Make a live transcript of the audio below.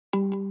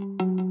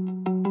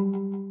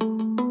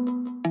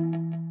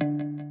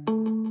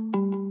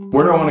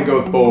Where do I want to go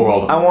with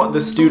BOWAworld? I want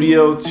the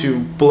studio to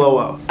blow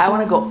up. I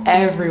want to go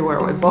everywhere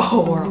with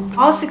BOWAworld.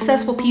 All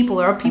successful people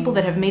or people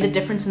that have made a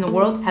difference in the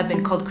world have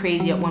been called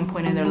crazy at one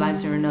point in their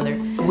lives or another.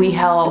 We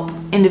help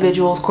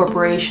individuals,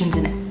 corporations,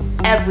 and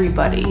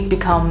everybody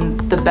become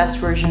the best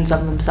versions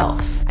of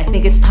themselves. I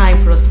think it's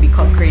time for us to be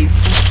called crazy.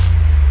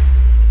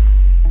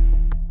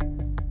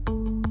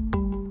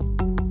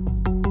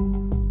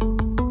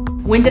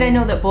 When did I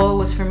know that BOWA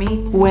was for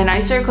me? When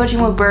I started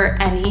coaching with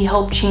Bert and he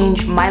helped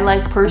change my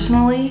life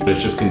personally. But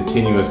it's just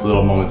continuous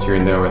little moments here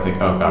and there where I think,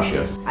 oh gosh,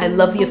 yes. I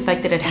love the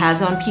effect that it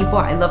has on people.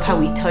 I love how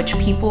we touch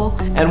people.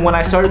 And when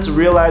I started to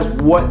realize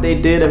what they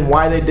did and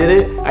why they did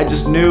it, I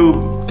just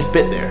knew I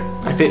fit there.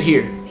 I fit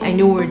here. I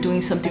knew we were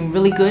doing something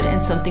really good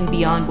and something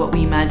beyond what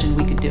we imagined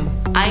we could do.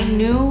 I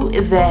knew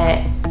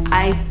that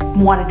I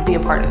wanted to be a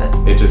part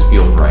of it. It just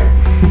feels right.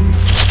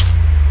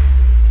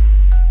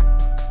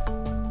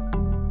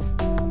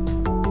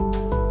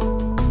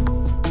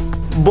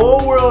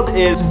 BOWAworld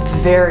is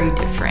very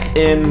different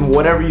in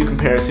whatever you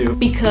compare it to.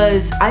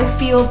 Because I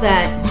feel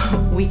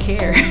that we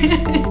care.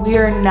 We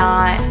are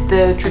not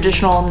the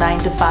traditional 9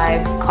 to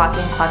 5 clock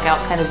in, clock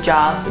out kind of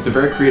job. It's a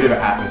very creative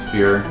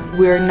atmosphere.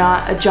 We're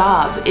not a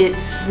job.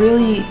 It's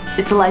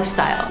a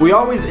lifestyle. We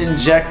always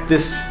inject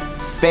this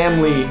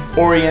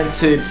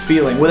family-oriented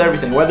feeling with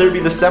everything, whether it be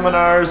the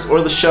seminars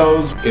or the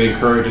shows. It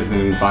encourages an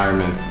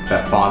environment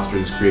that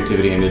fosters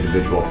creativity and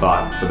individual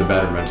thought for the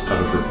betterment of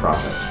a group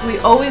project. We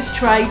always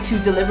try to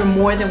deliver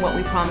more than what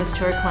we promise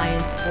to our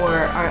clients or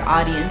our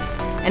audience.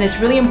 And it's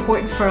really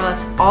important for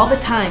us all the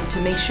time to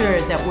make sure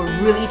that we're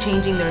really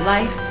changing their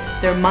life,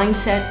 their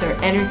mindset, their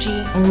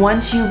energy.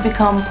 Once you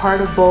become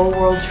part of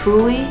BOWAworld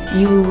truly,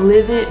 you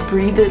live it,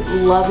 breathe it,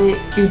 love it.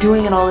 You're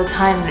doing it all the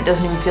time and it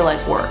doesn't even feel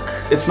like work.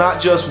 It's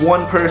not just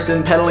one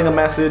person peddling a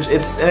message,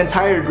 it's an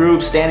entire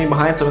group standing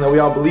behind something that we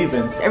all believe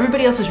in.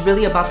 Everybody else is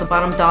really about the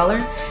bottom dollar,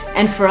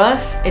 and for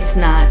us, it's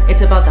not.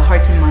 It's about the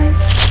hearts and minds.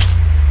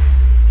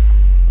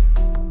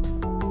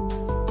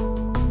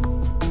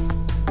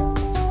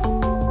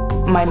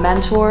 My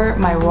mentor,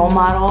 my role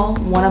model,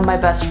 one of my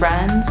best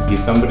friends.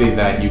 He's somebody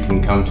that you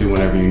can come to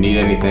whenever you need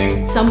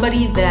anything.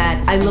 Somebody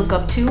that I look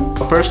up to.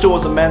 First it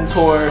was a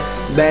mentor,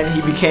 then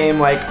he became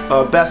like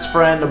a best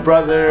friend, a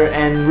brother,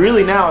 and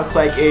really now it's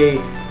like a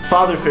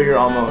father figure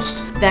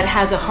almost. That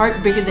has a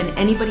heart bigger than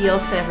anybody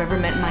else that I've ever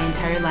met in my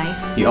entire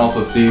life. He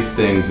also sees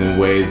things in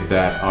ways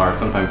that are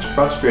sometimes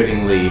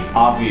frustratingly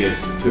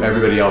obvious to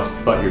everybody else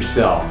but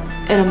yourself.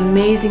 An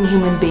amazing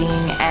human being,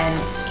 and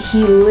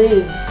he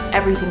lives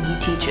everything he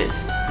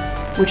teaches,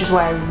 which is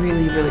why I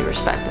really, really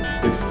respect him.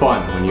 It's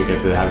fun when you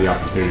get to have the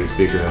opportunity to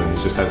speak with him.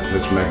 He just has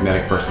such a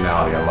magnetic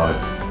personality. I love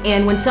it.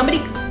 And when somebody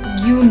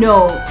you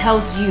know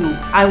tells you,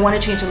 I want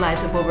to change the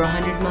lives of over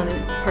 100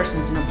 million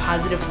persons in a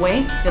positive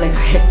way, you're like,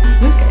 okay,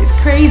 this guy's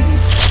crazy.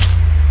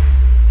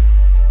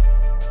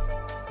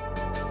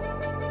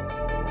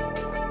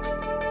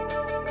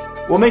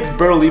 What makes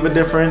Bert Oliva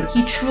different?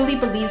 He truly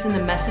believes in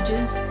the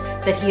messages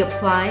that he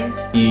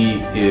applies.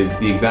 He is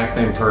the exact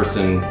same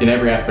person in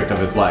every aspect of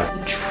his life.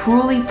 He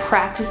truly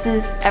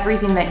practices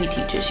everything that he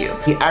teaches you.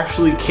 He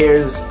actually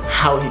cares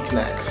how he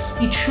connects.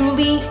 He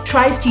truly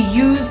tries to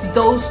use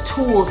those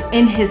tools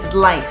in his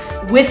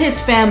life, with his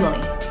family,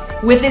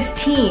 with his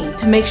team,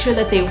 to make sure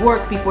that they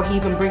work before he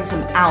even brings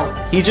them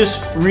out. He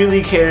just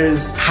really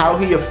cares how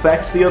he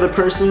affects the other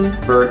person.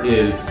 Bert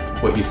is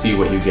what you see,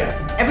 what you get.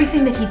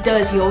 Everything that he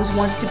does, he always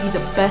wants to be the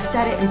best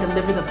at it and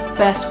deliver the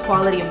best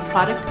quality of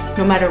product,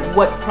 no matter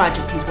what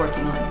project he's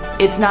working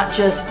on. It's not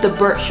just the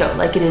Bert show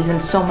like it is in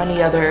so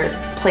many other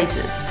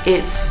places.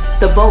 It's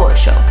the BOWA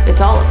show.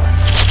 It's all of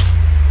us.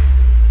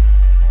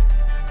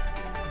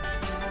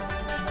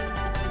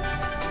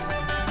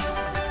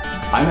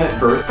 I met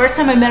Bert. First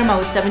time I met him, I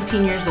was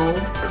 17 years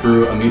old.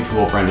 Through a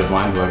mutual friend of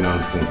mine who I've known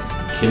since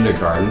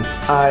kindergarten.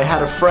 I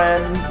had a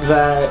friend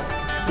that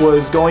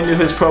was going to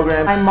his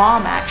program. My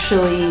mom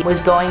actually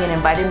was going and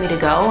invited me to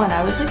go, and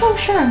I was like, oh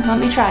sure, let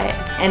me try it.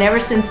 And ever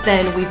since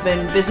then, we've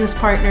been business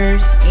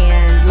partners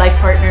and life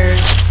partners.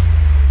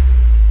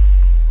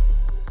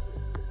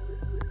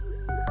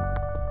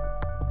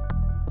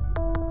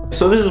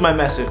 So this is my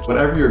message.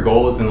 Whatever your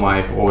goal is in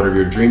life or whatever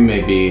your dream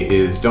may be,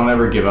 is don't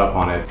ever give up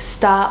on it.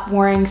 Stop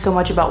worrying so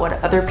much about what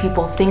other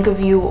people think of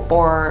you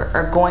or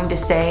are going to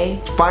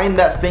say. Find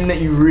that thing that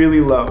you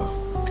really love.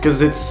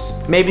 Because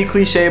it's maybe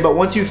cliche, but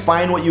once you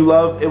find what you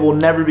love, it will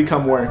never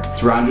become work.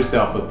 Surround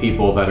yourself with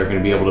people that are going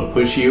to be able to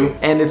push you.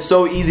 And it's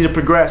so easy to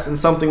progress in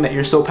something that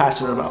you're so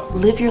passionate about.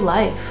 Live your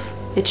life.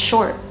 It's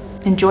short.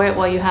 Enjoy it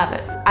while you have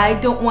it. I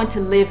don't want to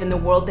live in the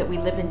world that we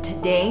live in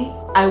today.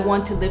 I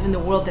want to live in the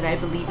world that I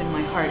believe in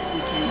my heart we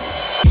can